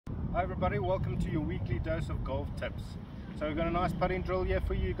Hi everybody, welcome to your weekly dose of golf tips. So we've got a nice putting drill here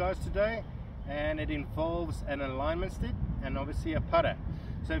for you guys today, and it involves an alignment stick and obviously a putter.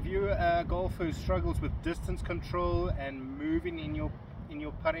 So if you're a golfer who struggles with distance control and moving in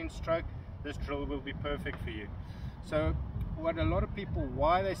your putting stroke, this drill will be perfect for you. So what a lot of people,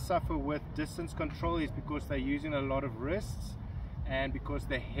 why they suffer with distance control is because they're using a lot of wrists and because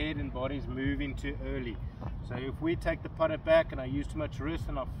their head and body is moving too early. So if we take the putter back and I use too much wrist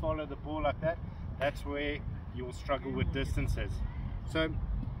and I follow the ball like that, that's where you will struggle with distances. So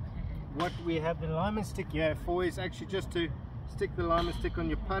what we have the alignment stick here for is actually just to stick the alignment stick on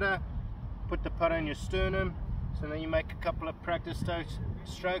your putter, put the putter in your sternum, so then you make a couple of practice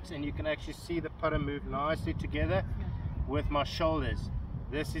strokes and you can actually see the putter move nicely together with my shoulders.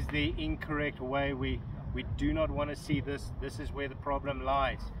 This is the incorrect way. We do not want to see this. This is where the problem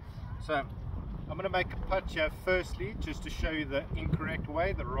lies. So I'm going to make a putt here firstly just to show you the incorrect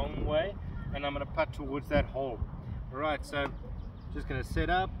way, the wrong way, and I'm going to putt towards that hole. Alright, so just going to set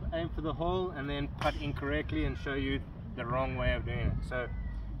up, aim for the hole, and then putt incorrectly and show you the wrong way of doing it. So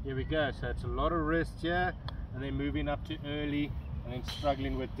here we go. So it's a lot of wrist here and then moving up too early and then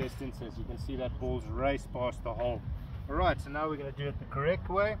struggling with distances. You can see that ball's raced past the hole. Alright, so now we're going to do it the correct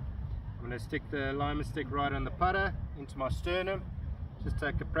way. I'm going to stick the alignment stick right on the putter into my sternum. Just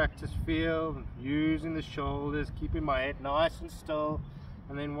take a practice feel, using the shoulders, keeping my head nice and still.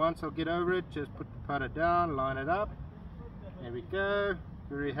 And then once I'll get over it, just put the putter down, line it up. There we go,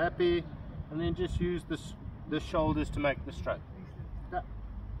 very happy. And then just use the shoulders to make the stroke.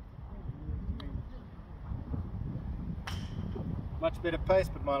 Much better pace,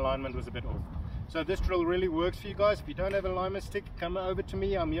 but my alignment was a bit off. So this drill really works for you guys. If you don't have an alignment stick, come over to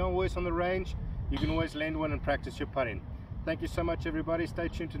me. I'm here always on the range. You can always lend one and practice your putting. Thank you so much everybody. Stay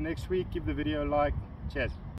tuned to next week. Give the video a like. Cheers.